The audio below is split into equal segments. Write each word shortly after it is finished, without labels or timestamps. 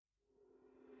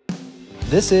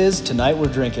This is Tonight We're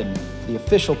Drinking, the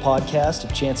official podcast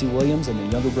of Chancey Williams and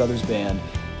the Younger Brothers Band,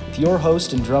 with your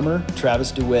host and drummer,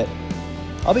 Travis DeWitt.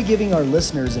 I'll be giving our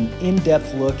listeners an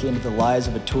in-depth look into the lives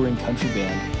of a touring country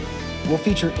band. We'll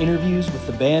feature interviews with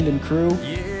the band and crew,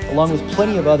 along with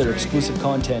plenty of other exclusive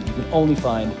content you can only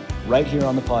find right here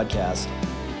on the podcast.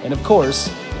 And of course,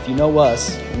 if you know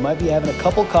us, we might be having a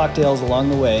couple cocktails along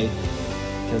the way,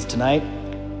 because tonight,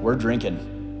 we're drinking.